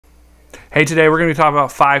Hey, today we're going to be talking about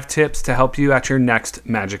 5 tips to help you at your next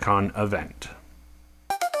MagicCon event.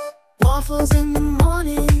 Waffles in the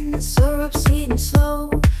morning, syrup sweet and slow.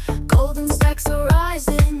 Golden stacks are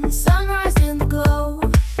rising, sunrise in the glow.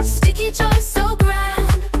 Sticky joy so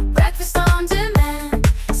grand, breakfast on demand.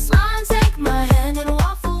 Smile and take my hand in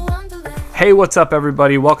waffle wonderland. Hey, what's up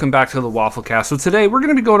everybody? Welcome back to the Wafflecast. So today we're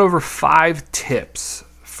going to be going over 5 tips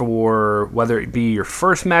for whether it be your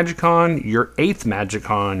first MagicCon, your 8th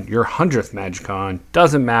MagicCon, your 100th MagicCon,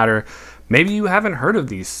 doesn't matter. Maybe you haven't heard of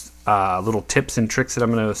these little tips and tricks that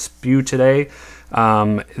I'm going to spew today.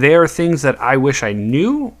 They are things that I wish I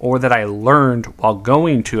knew or that I learned while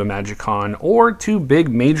going to a MagicCon or to big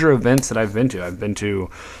major events that I've been to. I've been to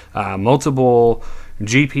multiple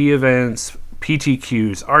GP events,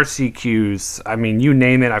 PTQs, RCQs. I mean, you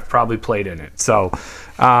name it, I've probably played in it. So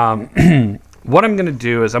what I'm going to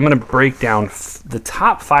do is I'm going to break down the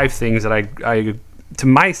top 5 things that I to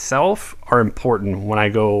myself are important when I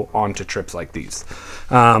go on to trips like these.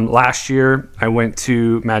 Last year I went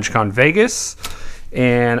to MagicCon Vegas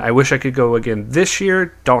and I wish I could go again this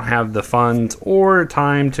year. Don't have the funds or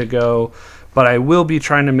time to go, but I will be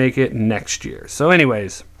trying to make it next year. So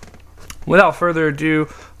anyways, without further ado,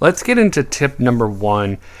 let's get into tip number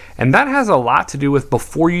 1. And that has a lot to do with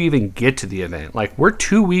before you even get to the event. Like, we're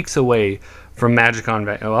 2 weeks away from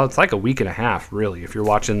MagicCon. Well, it's like a week and a half, really, if you're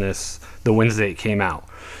watching this the Wednesday it came out.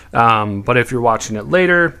 But if you're watching it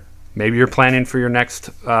later, maybe you're planning for your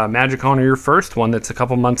next MagicCon or your first one that's a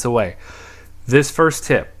couple months away. This first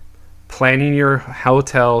tip, planning your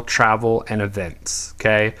hotel, travel, and events,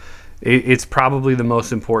 okay? It's probably the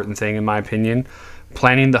most important thing, in my opinion.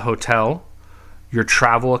 Planning the hotel, your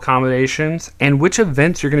travel accommodations, and which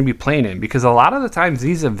events you're going to be playing in, because a lot of the times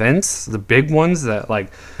these events, the big ones that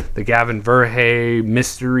like the Gavin Verhey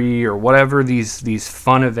mystery or whatever, these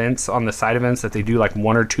fun events on the side events that they do like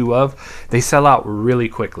 1 or 2 of, they sell out really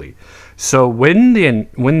quickly. So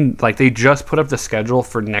when like they just put up the schedule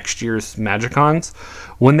for next year's MagicCons,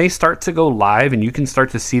 when they start to go live and you can start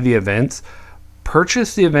to see the events,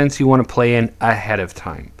 purchase the events you want to play in ahead of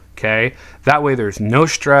time. Okay, that way there's no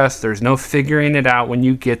stress, there's no figuring it out when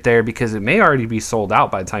you get there, because it may already be sold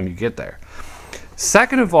out by the time you get there.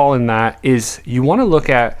 Second of all in that is you want to look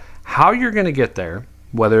at how you're going to get there,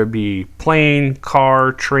 whether it be plane,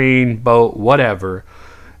 car, train, boat, whatever.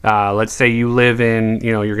 Let's say you live in,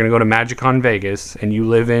 you're going to go to MagicCon Vegas and you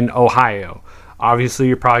live in Ohio. Obviously,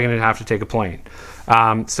 you're probably going to have to take a plane.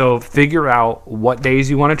 So figure out what days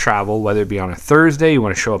you want to travel, whether it be on a Thursday, you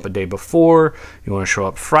want to show up a day before, you want to show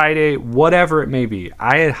up Friday, whatever it may be.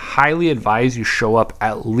 I highly advise you show up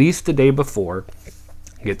at least the day before,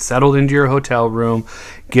 get settled into your hotel room,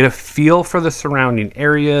 get a feel for the surrounding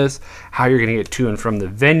areas, how you're going to get to and from the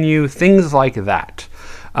venue, things like that.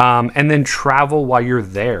 And then travel while you're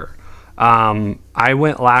there. I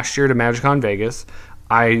went last year to MagicCon Vegas.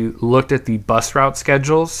 I looked at the bus route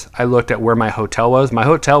schedules. I looked at where my hotel was. My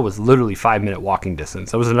hotel was literally 5-minute walking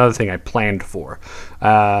distance. That was another thing I planned for.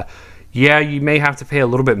 Yeah, you may have to pay a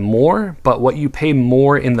little bit more, but what you pay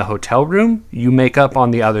more in the hotel room, you make up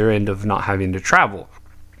on the other end of not having to travel.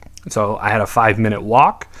 So I had a 5-minute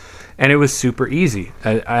walk, and it was super easy.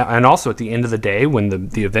 And also at the end of the day, when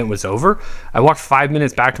the event was over, I walked 5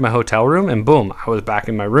 minutes back to my hotel room, and boom, I was back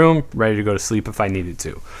in my room, ready to go to sleep if I needed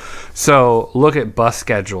to. So look at bus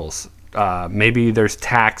schedules. Maybe there's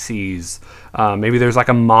taxis. Maybe there's like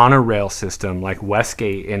a monorail system like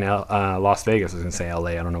Westgate in Las Vegas. I was going to say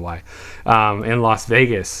LA, I don't know why. In Las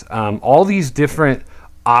Vegas. All these different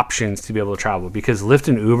options to be able to travel, because Lyft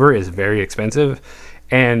and Uber is very expensive.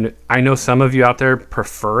 And I know some of you out there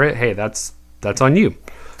prefer it. Hey, that's on you.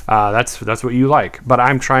 That's what you like. But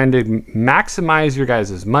I'm trying to maximize your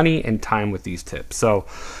guys' money and time with these tips. So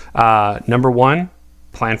number 1,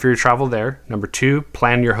 plan for your travel there. Number 2,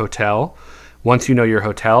 plan your hotel. Once you know your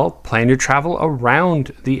hotel, plan your travel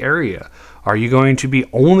around the area. Are you going to be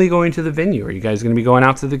only going to the venue? Are you guys going to be going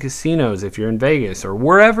out to the casinos if you're in Vegas or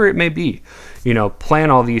wherever it may be? Plan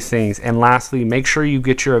all these things. And lastly, make sure you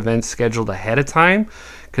get your events scheduled ahead of time,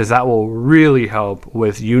 because that will really help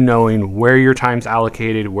with you knowing where your time's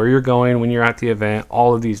allocated, where you're going when you're at the event,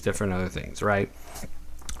 all of these different other things, right?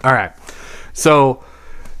 All right. So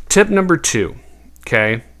tip number 2,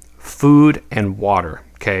 okay, food and water.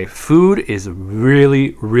 Okay, food is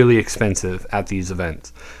really, really expensive at these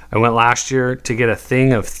events. I went last year to get a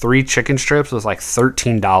thing of 3 chicken strips was like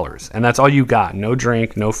 $13, and that's all you got. No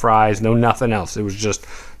drink, no fries, no nothing else. It was just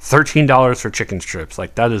 $13 for chicken strips.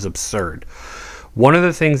 Like, that is absurd. One of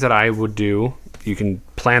the things that I would do, you can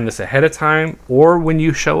plan this ahead of time or when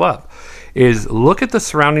you show up, is look at the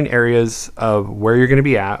surrounding areas of where you're going to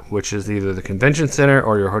be at, which is either the convention center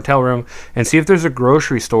or your hotel room, and see if there's a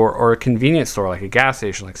grocery store or a convenience store like a gas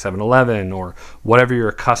station like 7-Eleven or whatever you're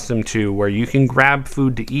accustomed to where you can grab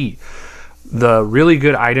food to eat. The really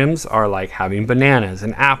good items are like having bananas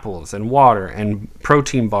and apples and water and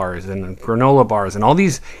protein bars and granola bars and all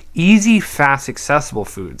these easy, fast, accessible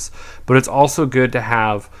foods. But it's also good to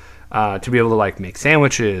have to be able to like make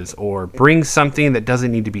sandwiches or bring something that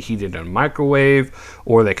doesn't need to be heated in a microwave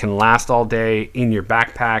or that can last all day in your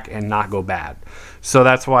backpack and not go bad. So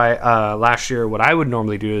that's why last year what I would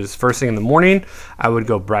normally do is first thing in the morning I would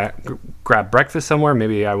go grab breakfast somewhere.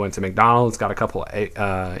 Maybe I went to McDonald's, got a couple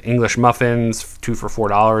English muffins, 2 for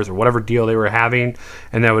 $4 or whatever deal they were having,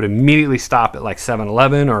 and then I would immediately stop at like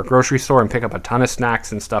 7-Eleven or a grocery store and pick up a ton of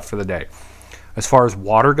snacks and stuff for the day. As far as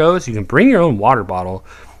water goes, you can bring your own water bottle.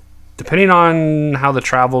 Depending on how the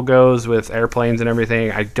travel goes with airplanes and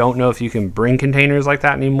everything, I don't know if you can bring containers like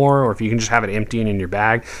that anymore or if you can just have it emptying in your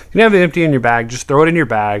bag. If you can have it empty in your bag, just throw it in your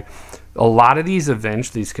bag. A lot of these events,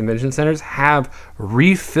 these convention centers, have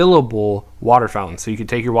refillable water fountains. So you can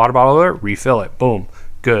take your water bottle there, refill it. Boom.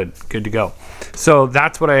 Good to go. So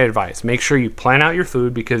that's what I advise. Make sure you plan out your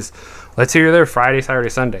food because let's say you're there Friday, Saturday,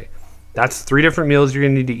 Sunday. That's 3 different meals you're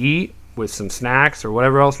going to need to eat with some snacks or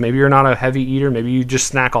whatever else. Maybe you're not a heavy eater. Maybe you just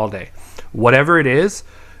snack all day. Whatever it is,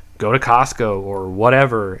 go to Costco or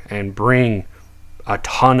whatever and bring a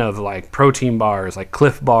ton of like protein bars, like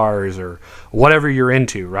Cliff bars or whatever you're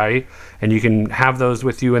into, right? And you can have those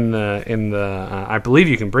with you in the I believe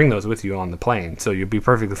you can bring those with you on the plane. So you'll be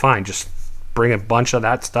perfectly fine. Just bring a bunch of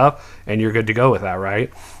that stuff and you're good to go with that,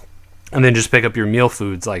 right? And then just pick up your meal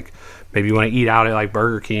foods, like maybe you want to eat out at like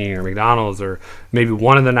Burger King or McDonald's, or maybe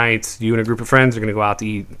one of the nights you and a group of friends are going to go out to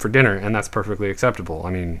eat for dinner, and that's perfectly acceptable. I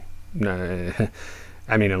mean,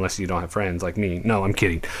 unless you don't have friends like me. No, I'm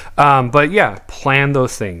kidding. But yeah, plan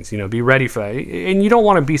those things. You know, be ready for that. And you don't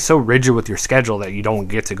want to be so rigid with your schedule that you don't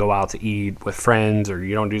get to go out to eat with friends or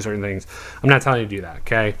you don't do certain things. I'm not telling you to do that,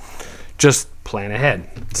 okay? Just plan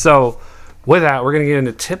ahead. So with that, we're going to get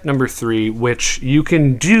into tip number 3, which you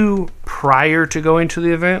can do prior to going to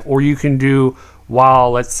the event, or you can do while,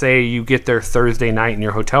 let's say, you get there Thursday night in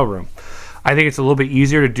your hotel room. I think it's a little bit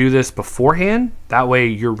easier to do this beforehand. That way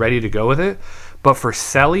you're ready to go with it. But for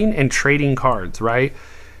selling and trading cards, right?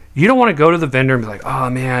 You don't want to go to the vendor and be like, oh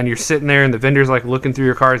man, you're sitting there and the vendor's like looking through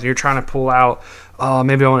your cards and you're trying to pull out, oh,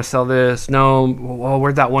 maybe I want to sell this. No, well,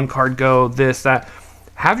 where'd that one card go? This, that.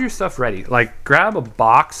 Have your stuff ready. Like grab a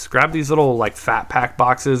box, grab these little like fat pack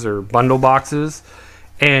boxes or bundle boxes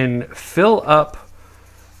and fill up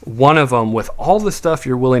one of them with all the stuff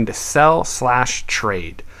you're willing to sell /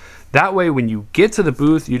 trade. That way when you get to the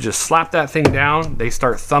booth, you just slap that thing down, they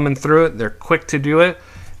start thumbing through it, they're quick to do it,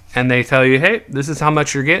 and they tell you, hey, this is how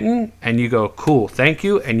much you're getting, and you go, cool, thank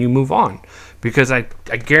you, and you move on. Because I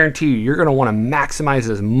guarantee you're going to want to maximize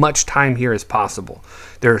as much time here as possible.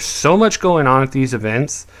 There's so much going on at these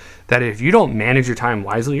events that if you don't manage your time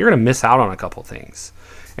wisely, you're going to miss out on a couple things.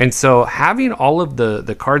 And so having all of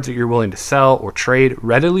the cards that you're willing to sell or trade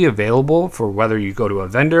readily available for whether you go to a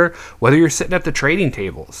vendor, whether you're sitting at the trading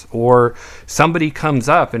tables, or somebody comes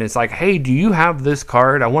up and it's like, hey, do you have this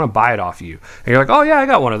card? I want to buy it off you. And you're like, oh yeah, I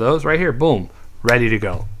got one of those right here. Boom, ready to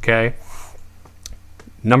go. Okay.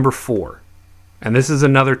 Number 4. And this is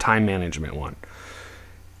another time management one.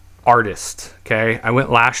 Artist, okay? I went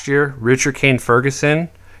last year. Richard Kane Ferguson,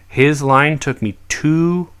 his line took me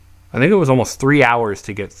I think it was almost 3 hours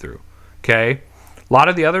to get through, okay? A lot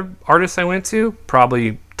of the other artists I went to,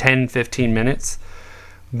 probably 10, 15 minutes.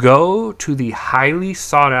 Go to the highly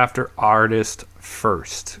sought after artist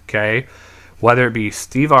first, okay? Whether it be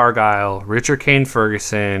Steve Argyle, Richard Kane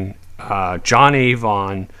Ferguson, John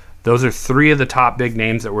Avon. Those are 3 of the top big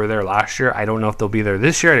names that were there last year. I don't know if they'll be there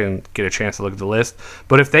this year. I didn't get a chance to look at the list.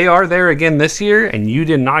 But if they are there again this year and you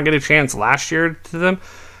did not get a chance last year to them,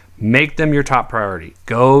 make them your top priority.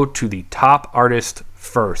 Go to the top artist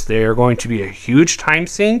first. They are going to be a huge time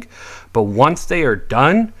sink. But once they are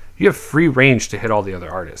done, you have free range to hit all the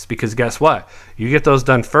other artists. Because guess what? You get those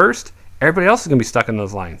done first, everybody else is going to be stuck in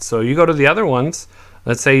those lines. So you go to the other ones.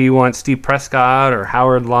 Let's say you want Steve Prescott or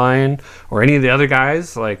Howard Lyon or any of the other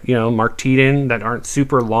guys like, you know, Mark Teaton that aren't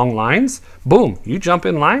super long lines. Boom, you jump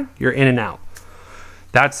in line, you're in and out.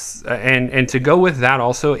 That's and to go with that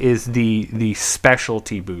also is the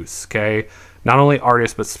specialty booths, okay? Not only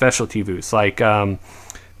artists but specialty booths. Like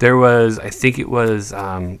there was, I think it was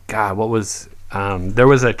there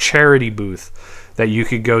was a charity booth that you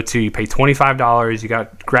could go to. You pay $25. You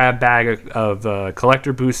got grab bag of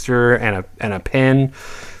collector booster and a pen.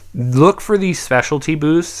 Look for these specialty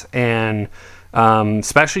booths and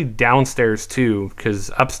especially downstairs too, because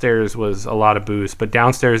upstairs was a lot of booths, but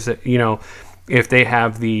downstairs, you know, if they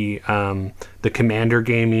have the Commander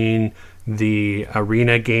gaming, the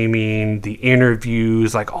arena gaming, the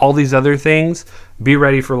interviews, like all these other things, be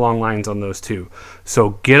ready for long lines on those too.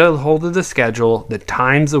 So get a hold of the schedule, the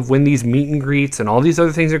times of when these meet and greets and all these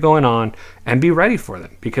other things are going on, and be ready for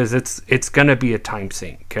them, because it's gonna be a time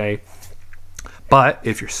sink, okay? But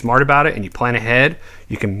if you're smart about it and you plan ahead,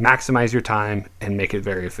 you can maximize your time and make it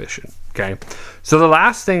very efficient, okay? So the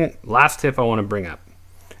last tip I want to bring up,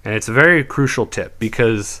 and it's a very crucial tip,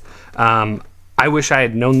 because I wish I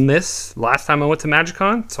had known this last time I went to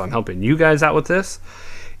MagicCon, so I'm helping you guys out with this.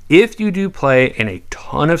 If you do play in a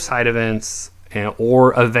ton of side events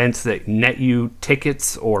or events that net you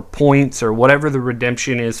tickets or points or whatever the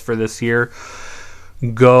redemption is for this year,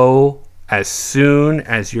 go as soon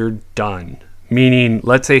as you're done. Meaning,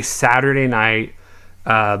 let's say Saturday night,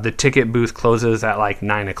 the ticket booth closes at like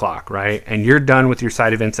 9 o'clock, right? And you're done with your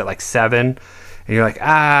side events at like 7, and you're like,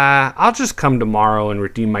 I'll just come tomorrow and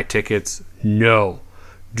redeem my tickets. No,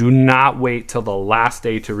 do not wait till the last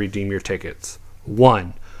day to redeem your tickets.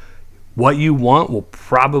 1, what you want will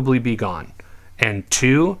probably be gone. And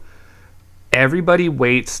 2, everybody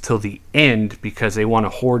waits till the end because they want to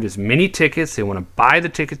hoard as many tickets. They want to buy the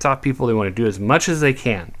tickets off people. They want to do as much as they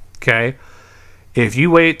can, okay? If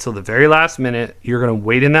you wait till the very last minute, you're going to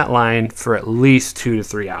wait in that line for at least 2 to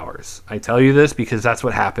 3 hours. I tell you this because that's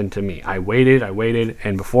what happened to me. I waited,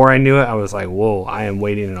 and before I knew it, I was like, whoa, I am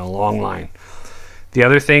waiting in a long line. The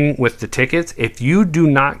other thing with the tickets, if you do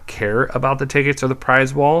not care about the tickets or the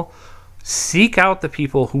prize wall, seek out the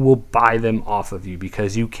people who will buy them off of you,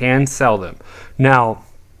 because you can sell them. Now,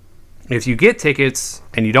 if you get tickets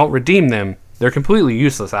and you don't redeem them, they're completely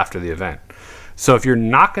useless after the event. So if you're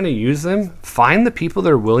not going to use them, find the people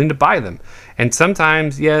that are willing to buy them. And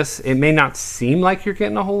sometimes, yes, it may not seem like you're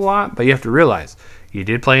getting a whole lot, but you have to realize you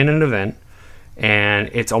did play in an event, and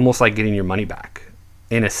it's almost like getting your money back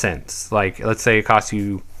in a sense. Like, let's say it costs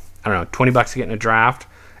you, I don't know, 20 bucks to get in a draft,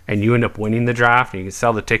 and you end up winning the draft, and you can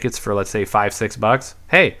sell the tickets for, let's say, $5, $6.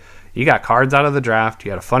 Hey, you got cards out of the draft, you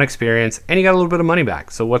had a fun experience, and you got a little bit of money back.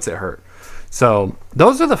 So what's it hurt? So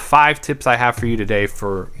those are the 5 tips I have for you today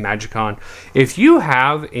for MagicCon. If you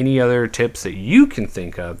have any other tips that you can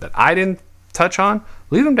think of that I didn't touch on,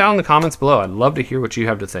 leave them down in the comments below. I'd love to hear what you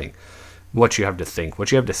have to think, what you have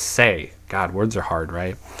to say. God, words are hard,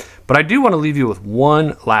 right? But I do want to leave you with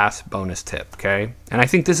one last bonus tip, okay? And I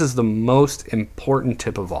think this is the most important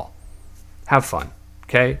tip of all. Have fun,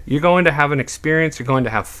 okay? You're going to have an experience. You're going to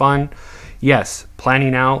have fun. Yes,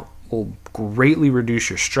 planning out will greatly reduce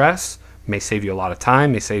your stress. May save you a lot of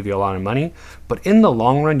time, may save you a lot of money, but in the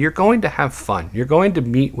long run, you're going to have fun. You're going to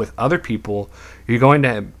meet with other people. You're going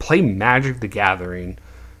to play Magic the Gathering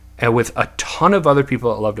and with a ton of other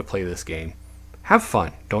people that love to play this game. Have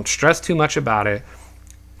fun. Don't stress too much about it.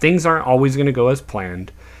 Things aren't always going to go as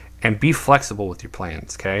planned, and be flexible with your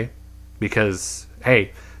plans, okay? Because,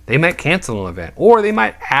 hey, they might cancel an event, or they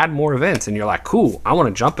might add more events, and you're like, cool, I want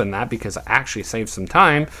to jump in that because I actually saved some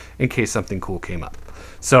time in case something cool came up.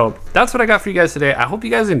 So that's what I got for you guys today. I hope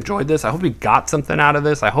you guys enjoyed this. I hope you got something out of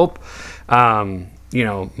this. I hope, you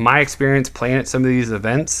know, my experience playing at some of these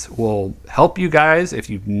events will help you guys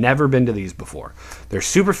if you've never been to these before. They're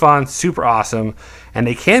super fun, super awesome, and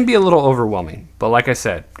they can be a little overwhelming. But like I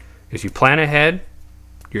said, if you plan ahead,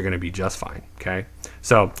 you're going to be just fine, okay?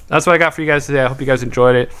 So that's what I got for you guys today. I hope you guys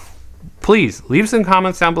enjoyed it. Please leave some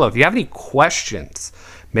comments down below. If you have any questions,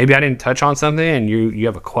 maybe I didn't touch on something and you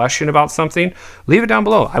have a question about something, leave it down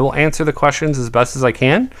below. I will answer the questions as best as I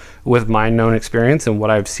can with my known experience and what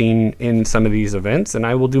I've seen in some of these events, and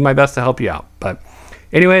I will do my best to help you out. But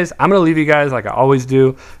anyways, I'm going to leave you guys like I always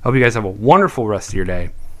do. I hope you guys have a wonderful rest of your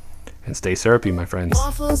day, and stay syrupy, my friends.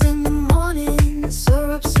 Waffles in the morning,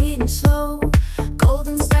 syrup sweet and slow,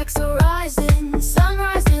 golden stacks of